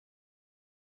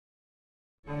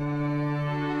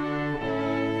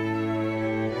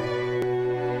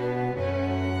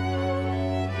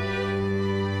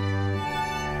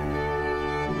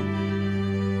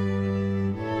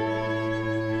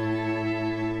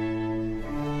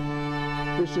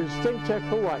This is ThinkTech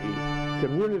Hawaii.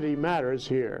 Community matters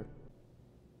here.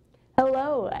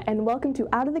 Hello, and welcome to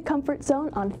Out of the Comfort Zone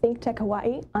on ThinkTech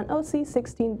Hawaii on OC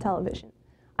 16 television.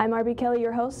 I'm RB Kelly,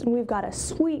 your host, and we've got a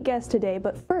sweet guest today,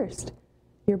 but first,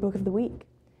 your book of the week.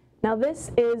 Now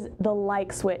this is The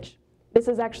Like Switch. This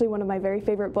is actually one of my very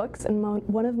favorite books and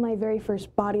one of my very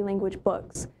first body language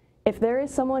books. If there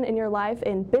is someone in your life,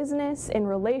 in business, in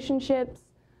relationships,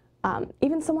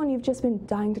 even someone you've just been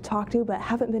dying to talk to but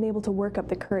haven't been able to work up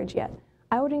the courage yet,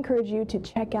 I would encourage you to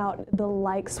check out The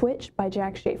Like Switch by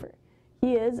Jack Schaefer.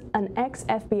 He is an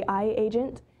ex-FBI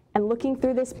agent, and looking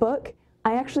through this book,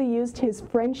 I actually used his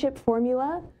friendship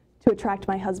formula to attract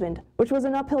my husband, which was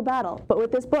an uphill battle, but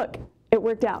with this book, it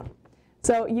worked out.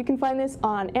 So you can find this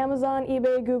on Amazon,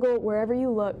 eBay, Google, wherever you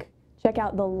look. Check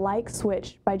out The Like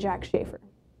Switch by Jack Schaefer.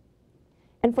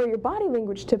 And for your body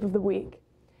language tip of the week,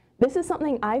 this is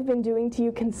something I've been doing to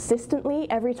you consistently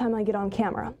every time I get on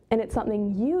camera, and it's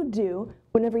something you do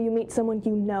whenever you meet someone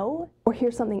you know or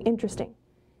hear something interesting.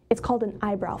 It's called an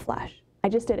eyebrow flash. I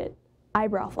just did it.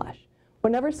 Eyebrow flash.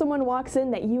 Whenever someone walks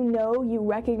in that you know, you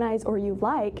recognize, or you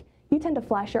like, you tend to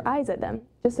flash your eyes at them.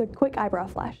 Just a quick eyebrow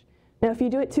flash. Now, if you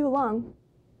do it too long,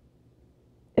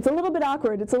 it's a little bit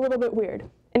awkward, it's a little bit weird.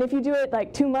 And if you do it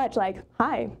like too much, like,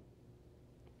 hi,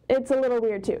 it's a little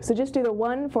weird too. So just do the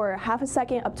one for half a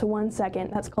second up to 1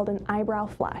 second. That's called an eyebrow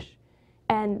flash.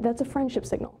 And that's a friendship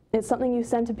signal. It's something you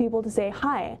send to people to say,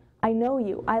 hi, I know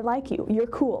you, I like you, you're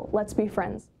cool, let's be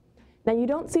friends. Now, you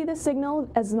don't see this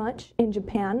signal as much in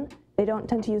Japan. They don't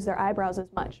tend to use their eyebrows as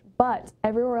much. But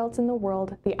everywhere else in the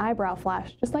world, the eyebrow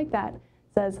flash, just like that,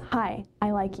 says, hi,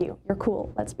 I like you, you're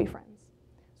cool, let's be friends.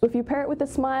 So if you pair it with a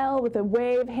smile, with a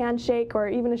wave, handshake, or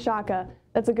even a shaka,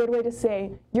 that's a good way to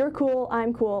say, you're cool,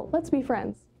 I'm cool, let's be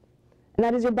friends. And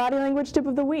that is your body language tip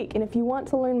of the week. And if you want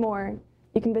to learn more,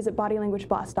 you can visit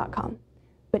bodylanguageboss.com.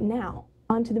 But now,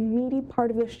 on to the meaty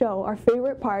part of the show, our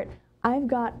favorite part. I've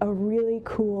got a really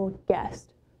cool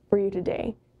guest for you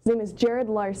today. His name is Jared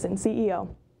Larsen, CEO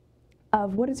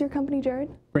of, what is your company, Jared?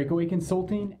 Breakaway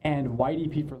Consulting and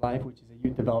YDP for Life, which is a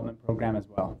youth development program as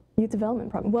well. Youth development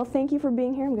program. Well, thank you for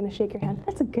being here. I'm going to shake your hand.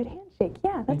 That's a good handshake.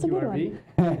 Yeah, that's a good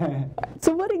one.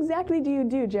 So what exactly do you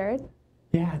do, Jared?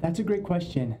 Yeah, that's a great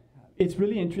question. It's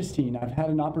really interesting. I've had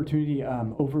an opportunity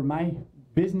over my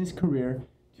business career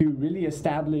to really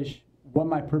establish what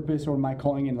my purpose or my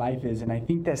calling in life is. And I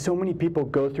think that so many people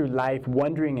go through life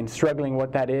wondering and struggling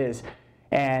what that is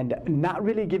and not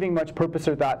really giving much purpose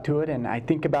or thought to it. And I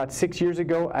think about 6 years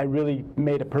ago, I really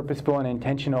made a purposeful and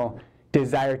intentional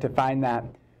desire to find that.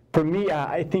 For me,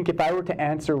 I think if I were to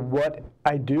answer what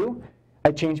I do,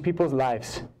 I change people's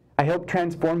lives. I help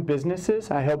transform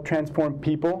businesses, I help transform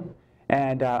people,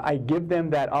 and I give them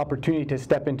that opportunity to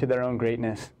step into their own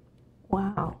greatness.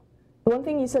 Wow. The one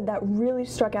thing you said that really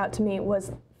struck out to me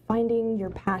was finding your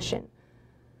passion.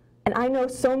 And I know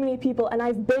so many people, and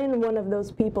I've been one of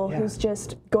those people who's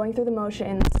just going through the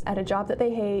motions at a job that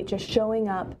they hate, just showing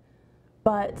up.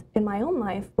 But in my own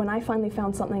life, when I finally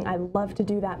found something I love to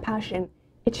do, that passion,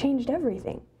 it changed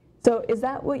everything. So is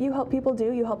that what you help people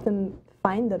do? You help them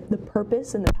find the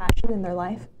purpose and the passion in their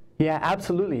life? Yeah,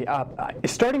 absolutely.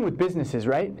 Starting with businesses,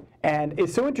 right? And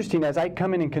it's so interesting as I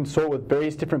come in and consult with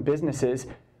various different businesses,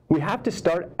 we have to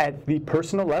start at the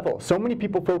personal level. So many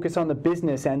people focus on the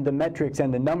business and the metrics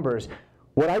and the numbers.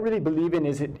 What I really believe in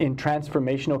is in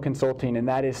transformational consulting, and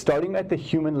that is starting at the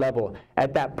human level,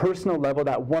 at that personal level,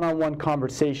 that one-on-one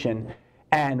conversation,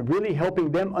 and really helping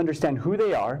them understand who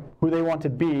they are, who they want to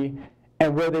be,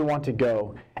 and where they want to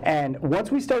go. And once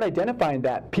we start identifying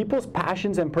that, people's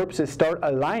passions and purposes start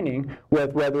aligning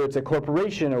with whether it's a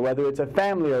corporation or whether it's a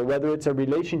family or whether it's a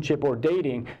relationship or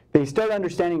dating, they start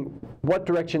understanding what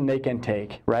direction they can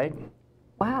take, right?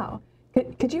 Wow.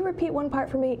 Could you repeat one part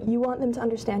for me? You want them to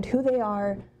understand who they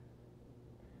are?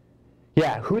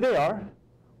 Yeah, who they are,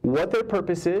 what their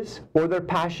purpose is, or their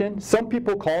passion. Some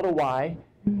people call it a why,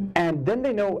 and then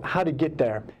they know how to get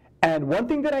there. And one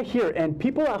thing that I hear, and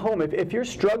people at home, if you're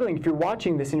struggling, if you're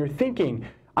watching this and you're thinking,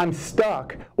 I'm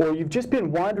stuck, or you've just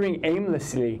been wandering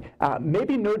aimlessly,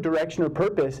 maybe no direction or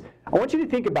purpose, I want you to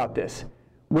think about this.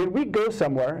 When we go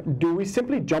somewhere, do we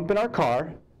simply jump in our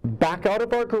car, back out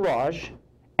of our garage,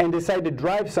 and decide to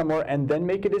drive somewhere and then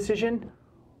make a decision?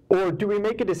 Or do we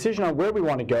make a decision on where we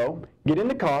want to go, get in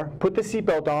the car, put the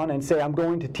seatbelt on, and say, I'm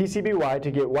going to TCBY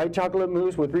to get white chocolate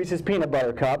mousse with Reese's peanut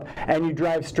butter cup, and you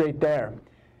drive straight there?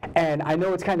 And I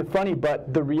know it's kind of funny,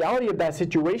 but the reality of that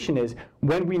situation is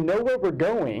when we know where we're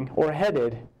going or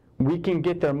headed, we can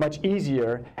get there much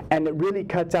easier, and it really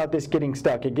cuts out this getting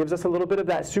stuck. It gives us a little bit of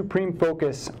that supreme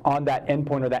focus on that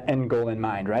endpoint or that end goal in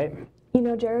mind, right? You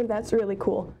know, Jared, that's really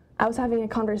cool. I was having a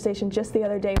conversation just the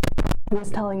other day who was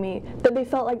telling me that they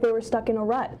felt like they were stuck in a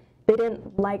rut. They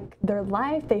didn't like their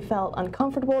life, they felt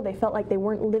uncomfortable, they felt like they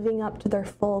weren't living up to their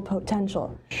full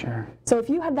potential. Sure. So if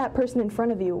you had that person in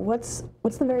front of you, what's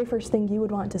the very first thing you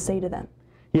would want to say to them?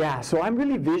 Yeah, so I'm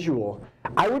really visual.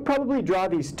 I would probably draw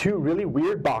these two really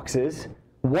weird boxes,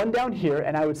 one down here,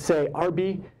 and I would say,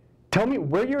 RB, tell me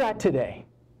where you're at today.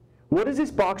 What does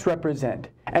this box represent?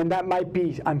 And that might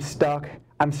be, I'm stuck,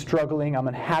 I'm struggling, I'm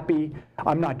unhappy,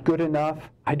 I'm not good enough,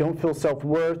 I don't feel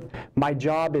self-worth, my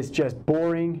job is just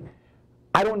boring.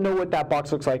 I don't know what that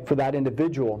box looks like for that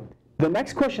individual. The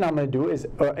next question I'm going to do is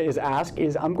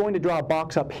I'm going to draw a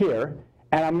box up here,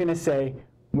 and I'm going to say,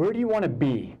 where do you want to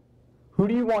be? Who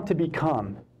do you want to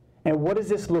become? And what does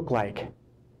this look like?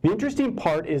 The interesting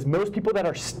part is most people that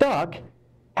are stuck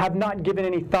have not given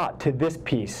any thought to this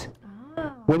piece.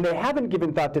 When they haven't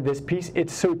given thought to this piece,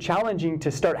 it's so challenging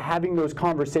to start having those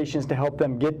conversations to help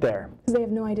them get there. Because they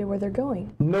have no idea where they're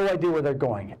going. No idea where they're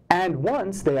going. And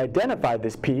once they identify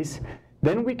this piece,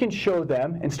 then we can show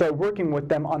them and start working with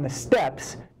them on the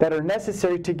steps that are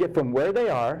necessary to get from where they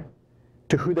are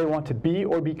to who they want to be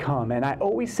or become. And I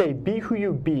always say, be who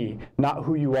you be, not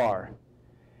who you are.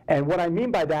 And what I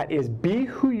mean by that is be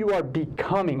who you are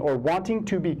becoming or wanting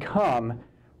to become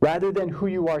rather than who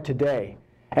you are today.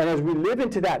 And as we live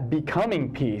into that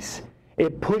becoming piece,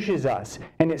 it pushes us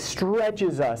and it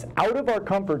stretches us out of our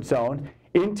comfort zone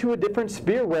into a different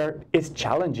sphere where it's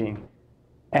challenging.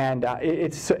 And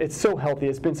it's so healthy.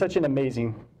 It's been such an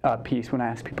amazing piece when I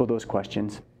ask people those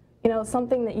questions. You know,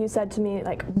 something that you said to me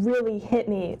like really hit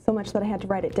me so much that I had to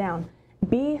write it down.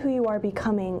 Be who you are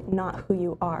becoming, not who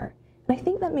you are. And I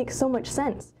think that makes so much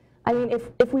sense. I mean,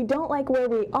 if we don't like where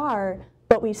we are,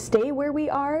 but we stay where we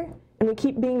are, and we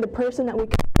keep being the person that we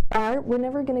are, we're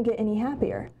never going to get any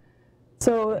happier.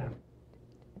 So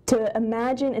to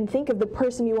imagine and think of the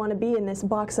person you want to be in this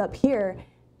box up here,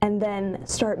 and then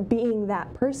start being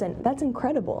that person, that's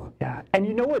incredible. Yeah, and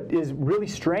you know what is really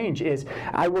strange is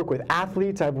I work with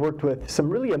athletes, I've worked with some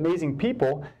really amazing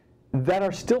people that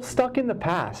are still stuck in the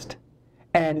past.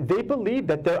 And they believe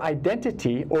that their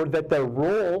identity or that their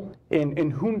role in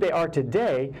whom they are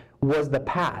today was the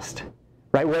past.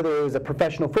 Right? Whether it was a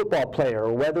professional football player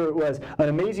or whether it was an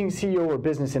amazing CEO or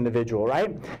business individual,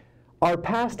 right? Our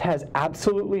past has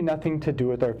absolutely nothing to do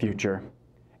with our future.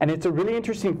 And it's a really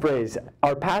interesting phrase.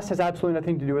 Our past has absolutely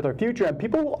nothing to do with our future. And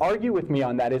people will argue with me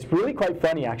on that. It's really quite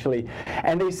funny, actually.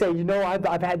 And they say, you know,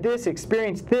 I've had this,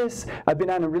 experienced this, I've been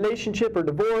in a relationship or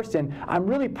divorced, and I'm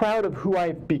really proud of who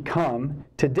I've become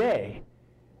today.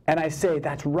 And I say,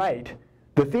 that's right.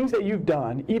 The things that you've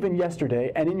done, even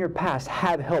yesterday and in your past,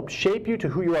 have helped shape you to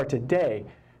who you are today.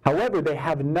 However, they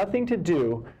have nothing to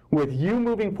do with you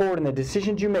moving forward and the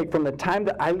decisions you make from the time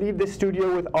that I leave this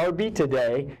studio with RB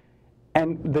today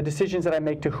and the decisions that I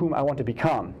make to whom I want to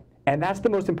become. And that's the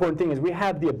most important thing, is we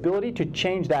have the ability to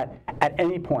change that at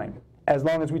any point, as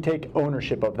long as we take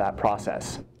ownership of that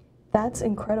process. That's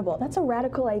incredible. That's a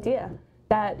radical idea,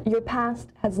 that your past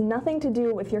has nothing to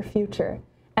do with your future.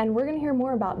 And we're going to hear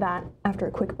more about that after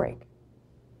a quick break.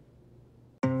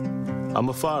 I'm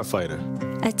a firefighter.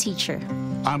 A teacher.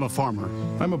 I'm a farmer.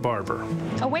 I'm a barber.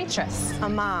 A waitress. A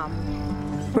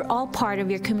mom. We're all part of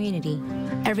your community.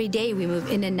 Every day we move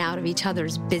in and out of each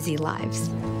other's busy lives.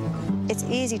 It's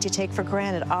easy to take for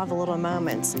granted all the little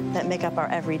moments that make up our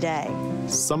everyday.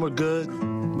 Some are good,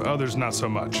 others not so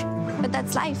much. But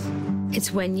that's life.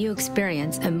 It's when you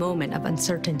experience a moment of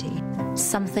uncertainty,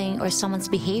 something or someone's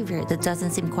behavior that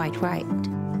doesn't seem quite right.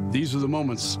 These are the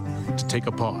moments to take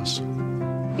a pause.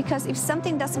 Because if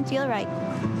something doesn't feel right,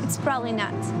 it's probably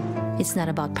not. It's not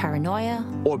about paranoia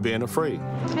or being afraid.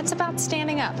 It's about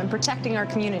standing up and protecting our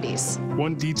communities.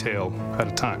 One detail at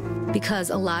a time. Because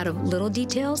a lot of little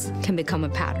details can become a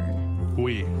pattern.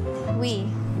 We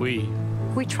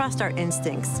trust our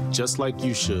instincts. Just like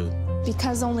you should.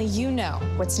 Because only you know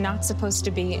what's not supposed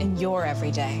to be in your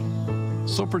everyday.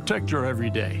 So protect your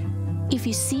everyday. If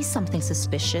you see something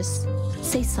suspicious,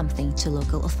 say something to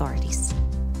local authorities.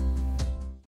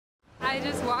 I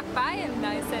just walked by and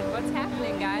I said, "What's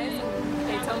happening, guys?" And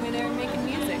they told me they were making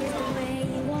music.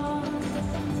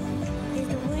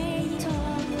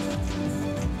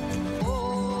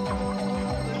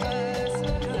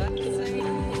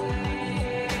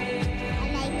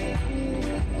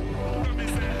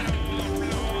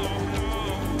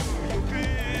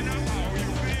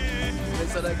 They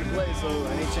said I could play, so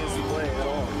any chance to play at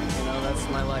all. You know, that's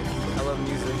my life. I love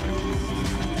music.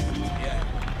 Yeah,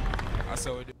 I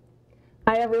saw it.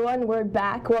 Hi everyone, we're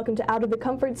back. Welcome to Out of the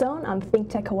Comfort Zone on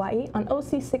ThinkTech Hawaii on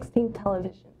OC16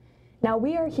 television. Now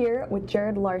we are here with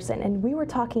Jared Larsen, and we were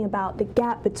talking about the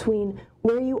gap between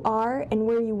where you are and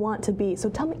where you want to be. So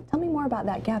tell me more about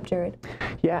that gap, Jared.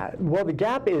 Yeah, well, the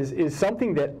gap is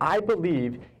something that I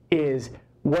believe is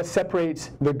what separates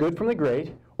the good from the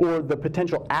great, or the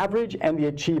potential average and the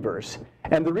achievers.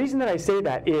 And the reason that I say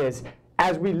that is,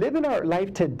 as we live in our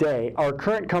life today, our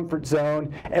current comfort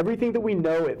zone, everything that we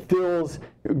know, it feels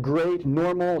great,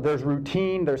 normal, there's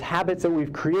routine, there's habits that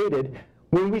we've created.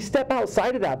 When we step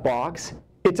outside of that box,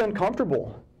 it's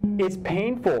uncomfortable, it's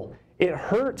painful, it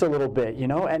hurts a little bit, you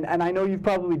know? And I know you've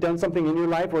probably done something in your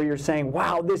life where you're saying,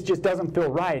 wow, this just doesn't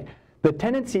feel right. The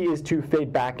tendency is to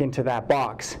fade back into that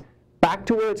box, back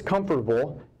to where it's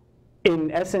comfortable,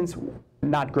 in essence,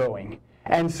 not growing.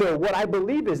 And so what I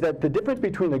believe is that the difference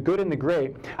between the good and the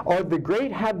great are the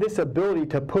great have this ability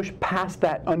to push past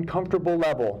that uncomfortable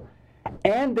level,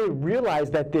 and they realize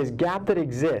that this gap that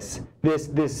exists,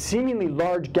 this seemingly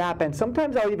large gap, and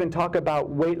sometimes I'll even talk about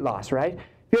weight loss, right?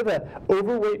 If you have an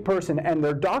overweight person and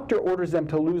their doctor orders them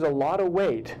to lose a lot of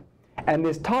weight, and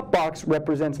this top box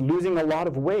represents losing a lot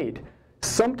of weight,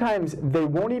 sometimes they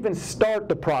won't even start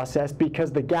the process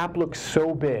because the gap looks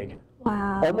so big.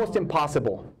 Wow. Almost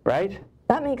impossible, right?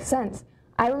 That makes sense.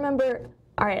 I remember,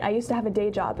 all right, I used to have a day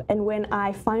job, and when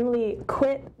I finally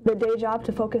quit the day job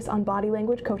to focus on body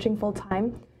language coaching full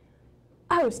time,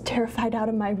 I was terrified out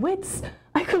of my wits.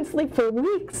 I couldn't sleep for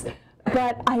weeks,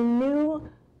 but I knew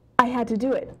I had to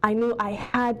do it. I knew I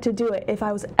had to do it if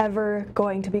I was ever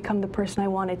going to become the person I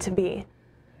wanted to be.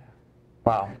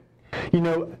 Wow. You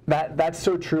know, that's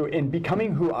so true. In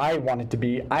becoming who I wanted to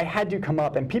be, I had to come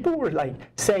up, and people were like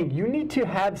saying, you need to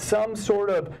have some sort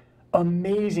of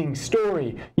amazing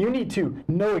story. You need to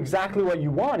know exactly what you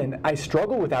want. And I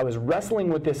struggled with, I was wrestling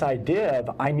with this idea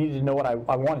of I needed to know what I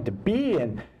wanted to be,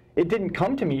 and it didn't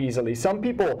come to me easily. Some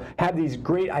people have these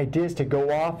great ideas to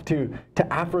go off to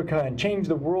Africa and change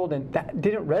the world, and that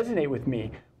didn't resonate with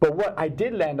me. But what I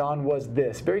did land on was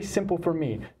this, very simple for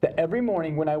me, that every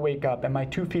morning when I wake up and my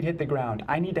 2 feet hit the ground,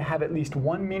 I need to have at least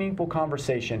one meaningful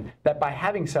conversation that by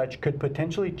having such could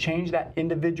potentially change that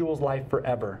individual's life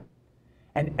forever.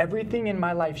 And everything in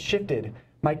my life shifted.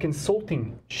 My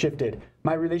consulting shifted.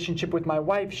 My relationship with my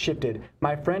wife shifted.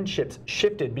 My friendships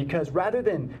shifted, because rather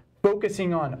than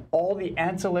focusing on all the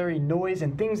ancillary noise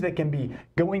and things that can be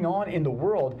going on in the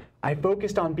world, I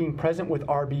focused on being present with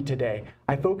RB today.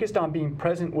 I focused on being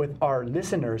present with our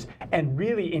listeners and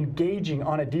really engaging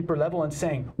on a deeper level and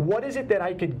saying, what is it that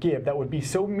I could give that would be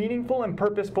so meaningful and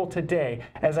purposeful today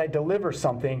as I deliver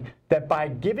something that by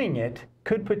giving it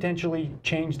could potentially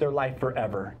change their life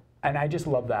forever. And I just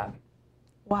love that.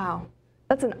 Wow.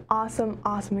 That's an awesome,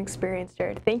 awesome experience,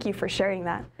 Jared. Thank you for sharing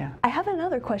that. Yeah. I have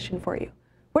another question for you.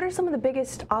 What are some of the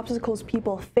biggest obstacles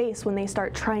people face when they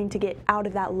start trying to get out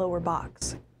of that lower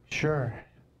box? Sure.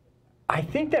 I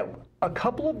think that a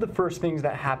couple of the first things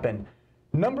that happen,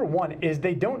 number one is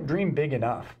they don't dream big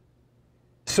enough.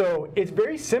 So it's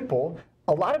very simple.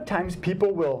 A lot of times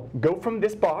people will go from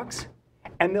this box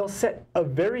and they'll set a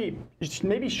very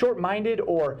maybe short-minded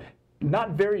or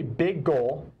not very big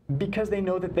goal because they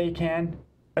know that they can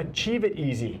achieve it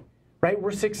easy. Right?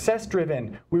 We're success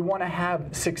driven. We want to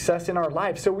have success in our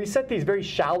life. So we set these very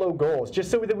shallow goals just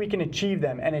so that we can achieve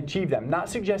them and achieve them. Not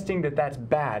suggesting that that's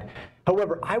bad.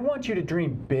 However, I want you to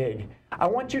dream big. I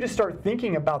want you to start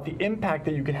thinking about the impact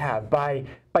that you could have by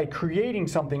creating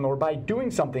something or by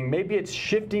doing something. Maybe it's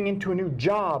shifting into a new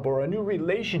job or a new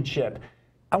relationship.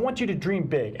 I want you to dream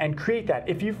big and create that.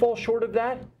 If you fall short of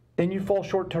that, then you fall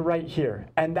short to right here,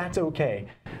 and that's okay.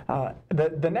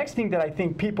 The next thing that I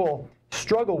think people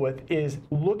struggle with is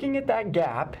looking at that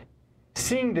gap,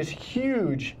 seeing this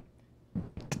huge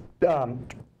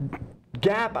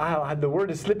gap, the word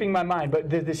is slipping my mind, but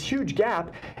there's this huge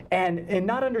gap, and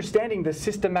not understanding the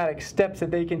systematic steps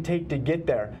that they can take to get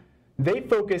there. They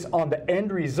focus on the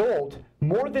end result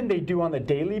more than they do on the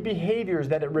daily behaviors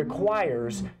that it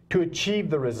requires to achieve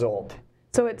the result.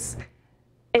 So it's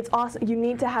awesome. You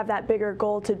need to have that bigger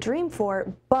goal to dream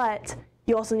for, but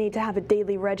you also need to have a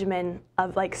daily regimen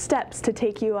of like steps to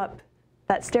take you up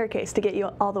that staircase to get you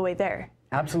all the way there.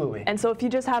 Absolutely. And so if you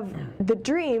just have the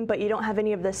dream, but you don't have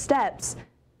any of the steps,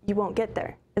 you won't get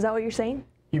there. Is that what you're saying?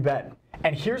 You bet.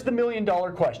 And here's the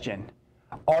million-dollar question.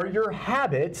 Are your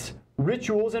habits,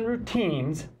 rituals, and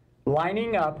routines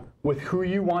lining up with who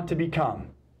you want to become?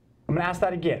 I'm going to ask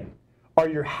that again. Are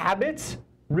your habits,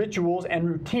 rituals, and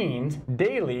routines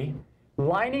daily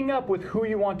lining up with who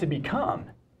you want to become?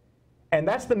 And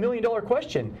that's the million-dollar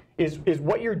question. Is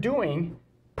what you're doing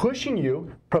pushing you,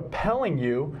 propelling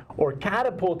you, or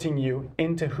catapulting you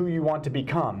into who you want to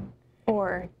become?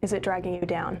 Or is it dragging you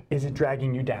down? Is it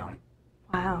dragging you down?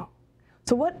 Wow.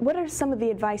 So what are some of the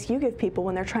advice you give people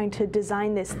when they're trying to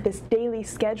design this daily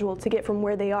schedule to get from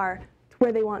where they are to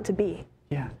where they want to be?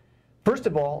 Yeah. First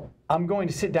of all, I'm going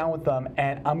to sit down with them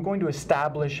and I'm going to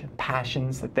establish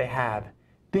passions that they have,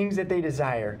 things that they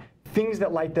desire, things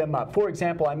that light them up. For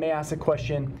example, I may ask the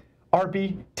question,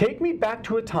 RB, take me back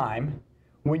to a time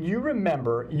when you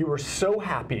remember you were so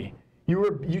happy,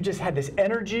 you just had this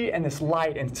energy and this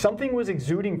light and something was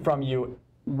exuding from you.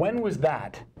 When was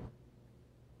that?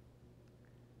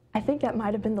 I think that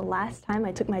might have been the last time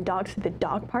I took my dogs to the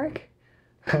dog park.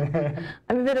 I'm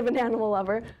a bit of an animal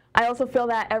lover. I also feel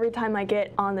that every time I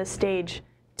get on the stage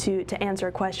to answer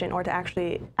a question or to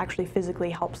actually physically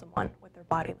help someone with their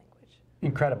body language.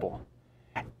 Incredible.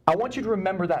 I want you to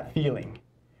remember that feeling.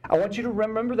 I want you to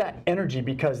remember that energy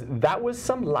because that was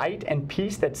some light and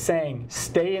peace that's saying,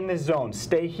 stay in this zone,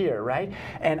 stay here, right?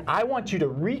 And I want you to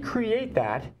recreate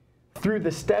that through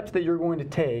the steps that you're going to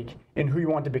take in who you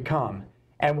want to become.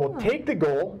 And we'll take the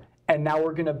goal, and now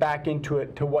we're going to back into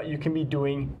it to what you can be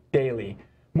doing daily.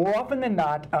 More often than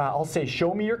not, I'll say,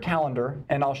 show me your calendar,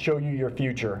 and I'll show you your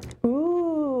future.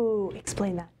 Ooh,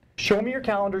 explain that. Show me your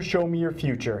calendar, show me your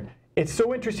future. It's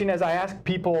so interesting as I ask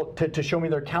people to show me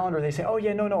their calendar, they say, oh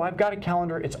yeah, no, I've got a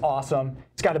calendar, it's awesome.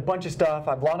 It's got a bunch of stuff,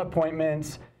 I have a lot of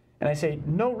appointments. And I say,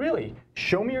 no, really,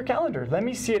 show me your calendar. Let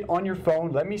me see it on your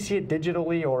phone, let me see it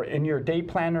digitally or in your day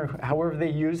planner, however they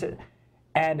use it.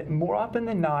 And more often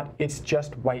than not, it's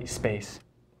just white space.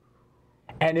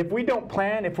 And if we don't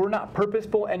plan, if we're not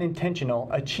purposeful and intentional,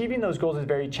 achieving those goals is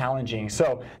very challenging.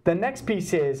 So the next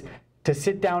piece is to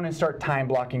sit down and start time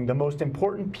blocking the most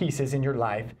important pieces in your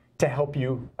life to help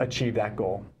you achieve that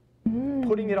goal.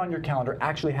 Putting it on your calendar,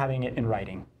 actually having it in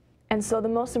writing. And so the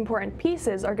most important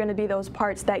pieces are going to be those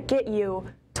parts that get you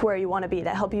to where you want to be,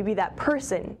 that help you be that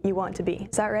person you want to be.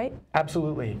 Is that right?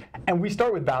 Absolutely. And we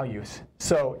start with values.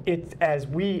 So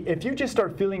if you just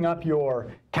start filling up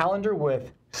your calendar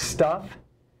with stuff,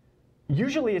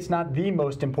 usually it's not the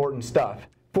most important stuff.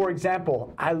 For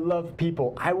example, I love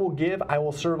people. I will give, I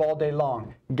will serve all day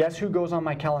long. Guess who goes on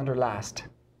my calendar last?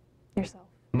 Yourself.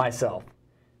 Myself.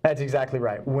 That's exactly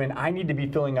right. When I need to be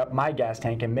filling up my gas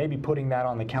tank and maybe putting that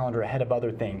on the calendar ahead of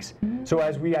other things. So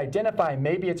as we identify,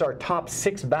 maybe it's our top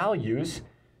 6 values,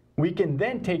 we can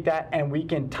then take that and we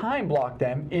can time block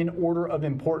them in order of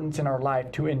importance in our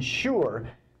life to ensure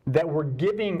that we're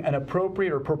giving an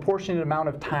appropriate or proportionate amount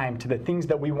of time to the things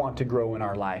that we want to grow in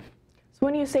our life. So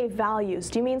when you say values,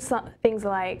 do you mean things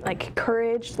like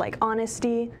courage, like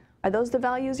honesty? Are those the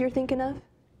values you're thinking of?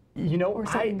 You know,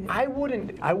 I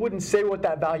wouldn't say what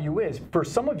that value is. For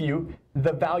some of you,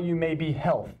 the value may be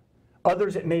health.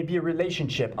 Others, it may be a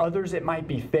relationship. Others, it might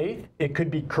be faith. It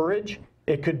could be courage.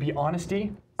 It could be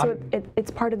honesty. So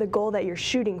it's part of the goal that you're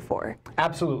shooting for?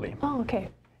 Absolutely. Oh, okay.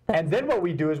 And then what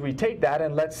we do is we take that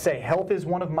and let's say health is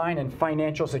one of mine and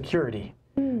financial security.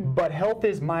 But health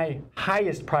is my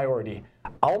highest priority.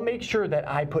 I'll make sure that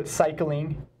I put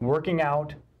cycling, working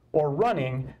out, or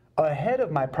running ahead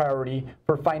of my priority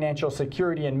for financial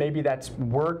security, and maybe that's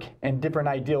work and different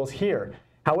ideals here.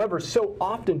 However, so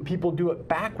often people do it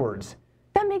backwards.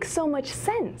 That makes so much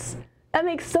sense. That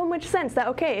makes so much sense that,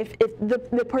 okay, if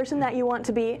the person that you want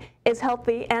to be is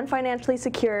healthy and financially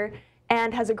secure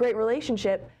and has a great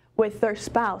relationship with their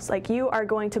spouse, like you are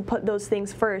going to put those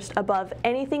things first above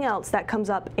anything else that comes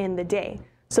up in the day,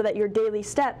 so that your daily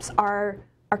steps are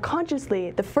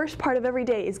consciously, the first part of every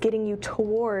day is getting you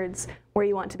towards where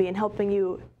you want to be and helping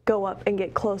you go up and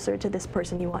get closer to this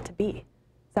person you want to be.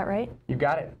 Is that right? You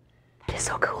got it. That is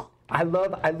so cool. I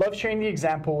love sharing the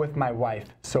example with my wife.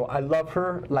 So I love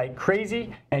her like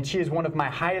crazy, and she is one of my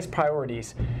highest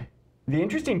priorities. The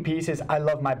interesting piece is I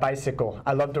love my bicycle.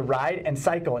 I love to ride and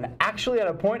cycle. And actually at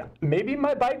a point, maybe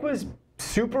my bike was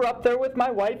super up there with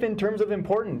my wife in terms of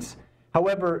importance.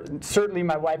 However, certainly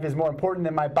my wife is more important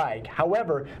than my bike.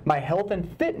 However, my health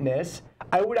and fitness,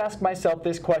 I would ask myself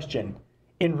this question.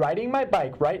 In riding my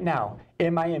bike right now,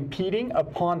 am I impeding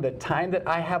upon the time that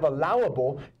I have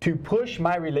allowable to push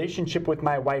my relationship with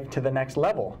my wife to the next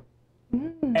level?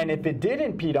 And if it did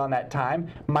impede on that time,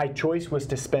 my choice was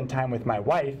to spend time with my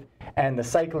wife, and the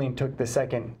cycling took the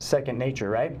second nature,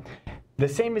 right? The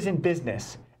same is in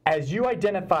business. As you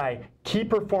identify key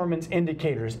performance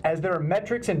indicators, as there are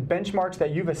metrics and benchmarks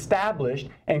that you've established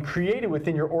and created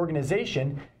within your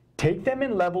organization, take them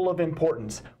in level of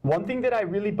importance. One thing that I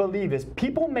really believe is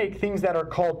people make things that are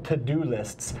called to-do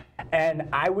lists. And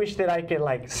I wish that I could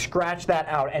like scratch that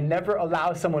out and never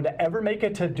allow someone to ever make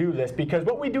a to-do list, because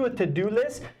what we do with to-do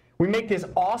lists, We make this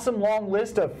awesome long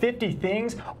list of 50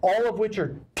 things, all of which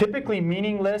are typically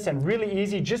meaningless and really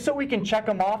easy, just so we can check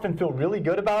them off and feel really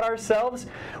good about ourselves,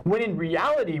 when in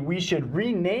reality, we should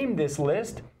rename this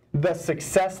list the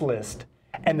success list,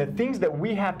 and the things that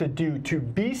we have to do to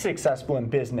be successful in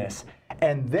business.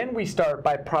 And then we start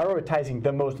by prioritizing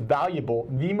the most valuable,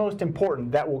 the most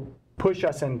important, that will push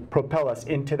us and propel us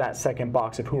into that second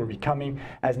box of who we're becoming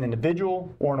as an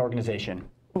individual or an organization.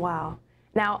 Wow.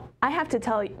 Now, I have to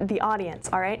tell the audience,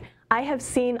 all right, I have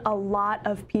seen a lot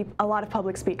of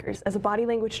public speakers. As a body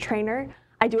language trainer,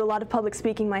 I do a lot of public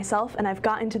speaking myself, and I've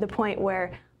gotten to the point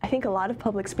where I think a lot of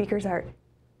public speakers are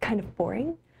kind of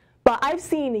boring. But I've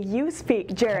seen you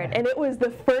speak, Jared, and it was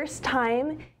the first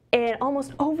time in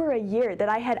almost over a year that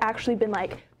I had actually been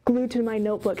like glued to my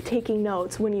notebook taking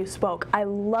notes when you spoke. I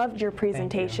loved your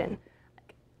presentation.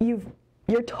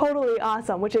 You're totally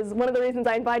awesome, which is one of the reasons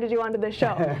I invited you onto this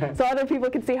show, so other people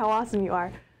can see how awesome you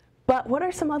are. But what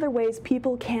are some other ways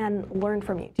people can learn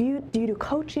from you? Do you do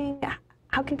coaching?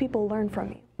 How can people learn from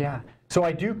you? Yeah, so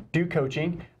I do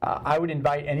coaching. I would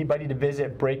invite anybody to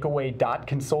visit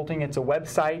breakaway.consulting. It's a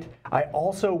website. I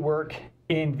also work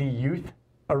in the youth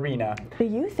arena. The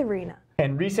youth arena.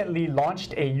 And recently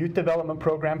launched a youth development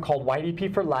program called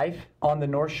YDP for Life on the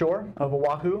North Shore of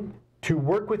Oahu to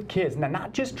work with kids. Now,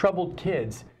 not just troubled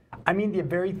kids. I mean the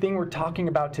very thing we're talking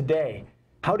about today.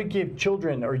 How to give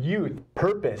children or youth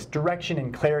purpose, direction,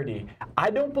 and clarity. I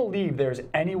don't believe there's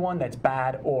anyone that's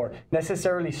bad or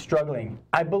necessarily struggling.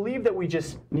 I believe that we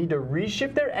just need to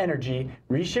reshift their energy,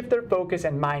 reshift their focus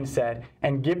and mindset,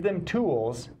 and give them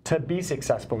tools to be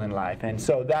successful in life. And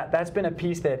so that's been a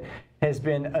piece that has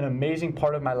been an amazing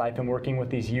part of my life in working with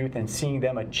these youth and seeing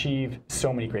them achieve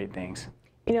so many great things.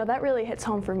 You know, that really hits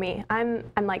home for me. I'm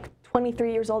like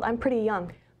 23 years old. I'm pretty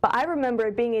young. But I remember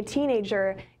being a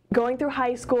teenager, going through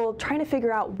high school, trying to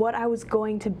figure out what I was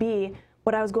going to be,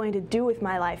 what I was going to do with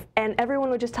my life. And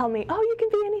everyone would just tell me, oh, you can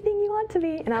be anything you want to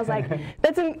be. And I was like,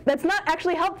 that's not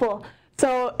actually helpful.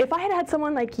 So if I had had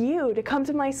someone like you to come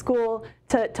to my school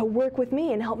to work with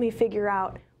me and help me figure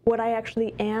out what I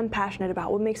actually am passionate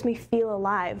about, what makes me feel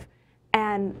alive,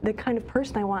 and the kind of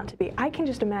person I want to be, I can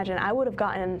just imagine I would have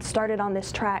gotten started on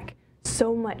this track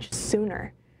so much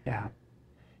sooner. Yeah.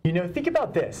 You know, think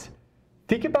about this.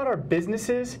 Think about our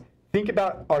businesses, think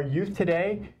about our youth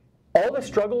today, all the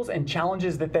struggles and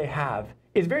challenges that they have.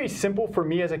 It's very simple for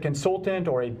me as a consultant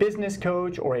or a business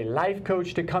coach or a life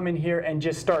coach to come in here and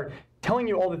just start telling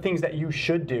you all the things that you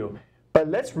should do. But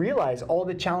let's realize all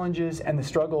the challenges and the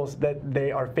struggles that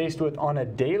they are faced with on a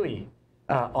daily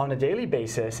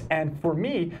basis. And for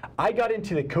me, I got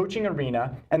into the coaching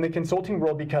arena and the consulting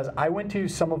world because I went to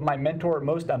some of my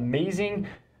most amazing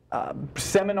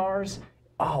seminars.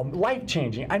 Oh,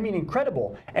 life-changing, I mean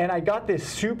incredible. And I got this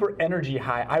super energy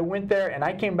high. I went there and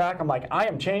I came back, I'm like, I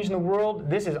am changing the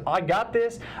world. I got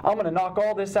this. I'm gonna knock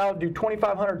all this out, do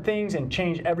 2,500 things and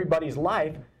change everybody's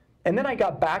life. And then I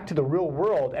got back to the real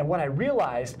world, and what I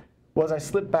realized was I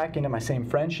slipped back into my same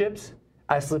friendships,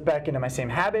 I slipped back into my same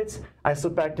habits, I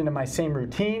slipped back into my same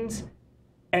routines,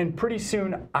 and pretty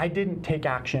soon I didn't take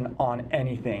action on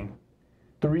anything.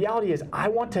 The reality is I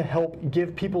want to help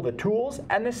give people the tools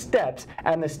and the steps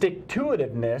and the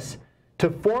stick-to-itiveness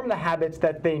to form the habits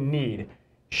that they need.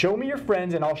 Show me your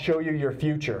friends and I'll show you your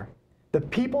future. The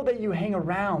people that you hang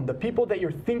around, the people that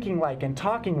you're thinking like and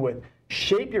talking with,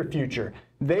 shape your future.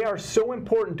 They are so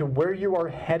important to where you are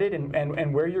headed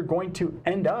and where you're going to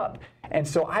end up. And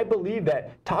so I believe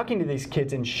that talking to these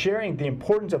kids and sharing the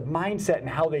importance of mindset and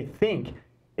how they think,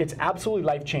 it's absolutely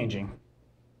life-changing.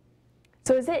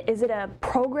 So is it a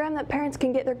program that parents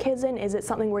can get their kids in? Is it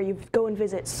something where you go and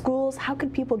visit schools? How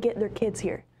could people get their kids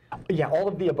here? Yeah, all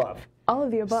of the above. All of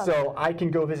the above. So I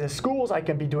can go visit schools, I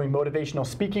can be doing motivational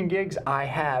speaking gigs. I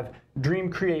have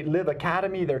Dream, Create, Live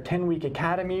Academy. They're 10-week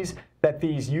academies that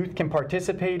these youth can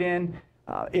participate in.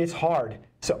 It's hard.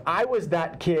 So I was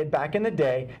that kid back in the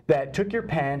day that took your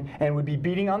pen and would be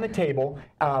beating on the table.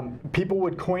 People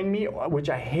would coin me, which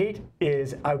I hate,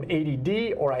 is I'm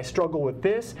ADD or I struggle with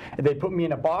this. They put me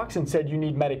in a box and said, you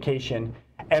need medication.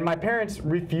 And my parents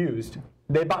refused.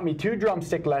 They bought me 2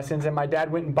 drumstick lessons, and my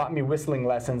dad went and bought me whistling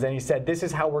lessons, and he said, this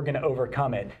is how we're going to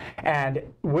overcome it. And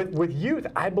with youth,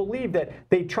 I believe that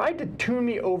they tried to tune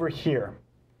me over here.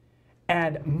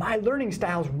 And my learning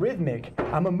style's rhythmic.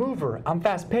 I'm a mover, I'm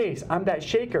fast-paced, I'm that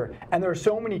shaker, and there are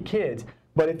so many kids.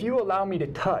 But if you allow me to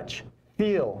touch,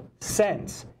 feel,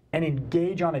 sense, and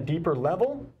engage on a deeper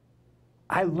level,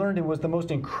 I learned and was the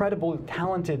most incredible,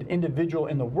 talented individual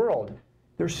in the world.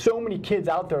 There's so many kids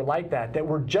out there like that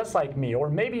were just like me, or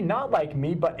maybe not like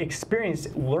me, but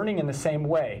experienced learning in the same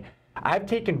way. I've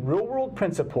taken real-world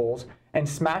principles and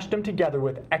smashed them together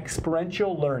with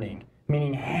experiential learning,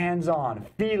 meaning hands-on,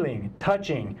 feeling,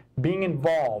 touching, being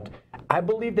involved. I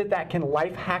believe that that can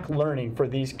life hack learning for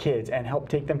these kids and help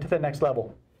take them to the next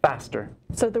level faster.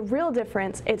 So the real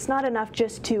difference, it's not enough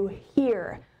just to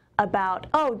hear about,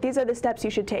 oh, these are the steps you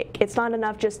should take. It's not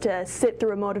enough just to sit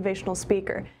through a motivational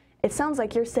speaker. It sounds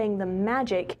like you're saying the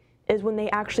magic is when they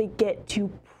actually get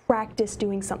to practice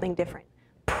doing something different.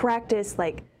 Practice,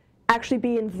 like, actually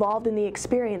be involved in the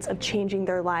experience of changing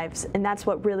their lives, and that's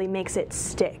what really makes it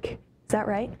stick. Is that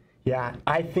right? Yeah,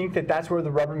 I think that that's where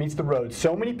the rubber meets the road.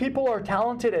 So many people are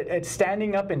talented at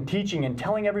standing up and teaching and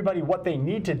telling everybody what they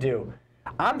need to do.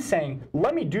 I'm saying,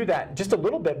 let me do that just a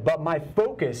little bit, but my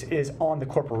focus is on the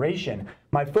corporation.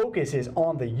 My focus is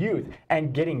on the youth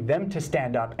and getting them to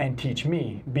stand up and teach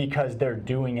me because they're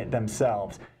doing it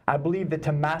themselves. I believe that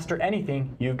to master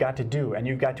anything, you've got to do and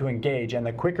you've got to engage. And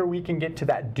the quicker we can get to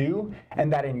that do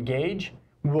and that engage,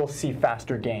 we'll see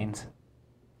faster gains.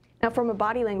 Now, from a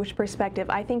body language perspective,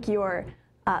 I think your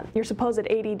supposed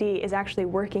ADD is actually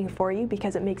working for you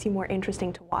because it makes you more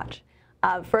interesting to watch.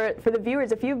 For the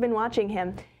viewers, if you've been watching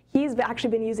him, he's actually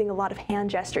been using a lot of hand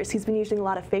gestures. He's been using a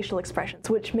lot of facial expressions,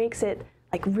 which makes it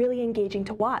like really engaging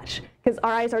to watch because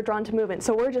our eyes are drawn to movement.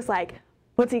 So we're just like,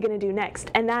 what's he going to do next?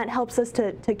 And that helps us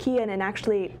to key in and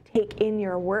actually take in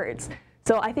your words.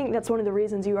 So I think that's one of the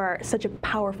reasons you are such a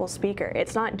powerful speaker.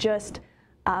 It's not just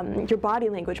your body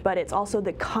language, but it's also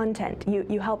the content.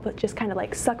 You help just kind of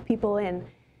like suck people in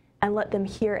and let them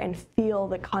hear and feel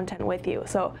the content with you.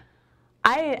 So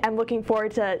I am looking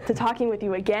forward to talking with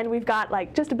you again. We've got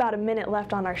like just about a minute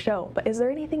left on our show, but is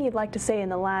there anything you'd like to say in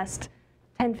the last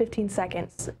 10-15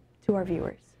 seconds to our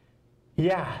viewers?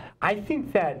 Yeah, I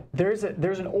think that there's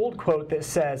an old quote that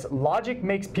says, logic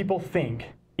makes people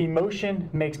think, emotion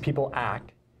makes people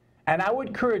act. And I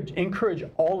would encourage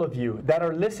all of you that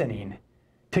are listening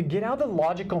to get out of the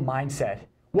logical mindset.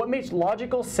 What makes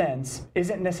logical sense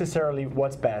isn't necessarily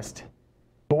what's best.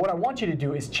 But what I want you to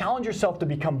do is challenge yourself to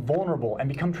become vulnerable and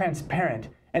become transparent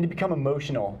and to become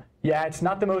emotional. Yeah, it's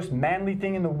not the most manly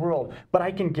thing in the world, but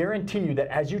I can guarantee you that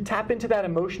as you tap into that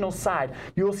emotional side,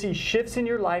 you will see shifts in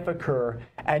your life occur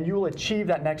and you will achieve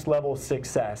that next level of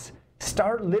success.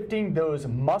 Start lifting those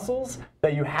muscles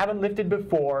that you haven't lifted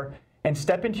before and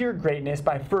step into your greatness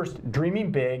by first dreaming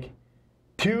big.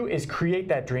 2 is create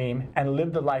that dream and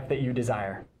live the life that you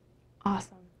desire.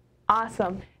 Awesome.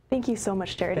 Awesome. Thank you so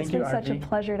much, Jared. It's been such a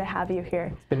pleasure to have you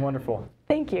here. It's been wonderful.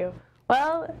 Thank you.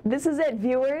 Well, this is it,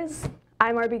 viewers.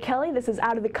 I'm RB Kelly. This is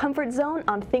Out of the Comfort Zone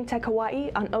on ThinkTech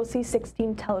Hawaii on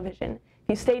OC16 television. If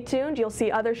you stay tuned, you'll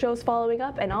see other shows following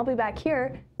up, and I'll be back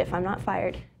here, if I'm not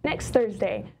fired, next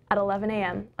Thursday at 11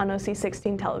 a.m. on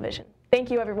OC16 television.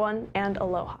 Thank you, everyone, and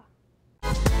aloha.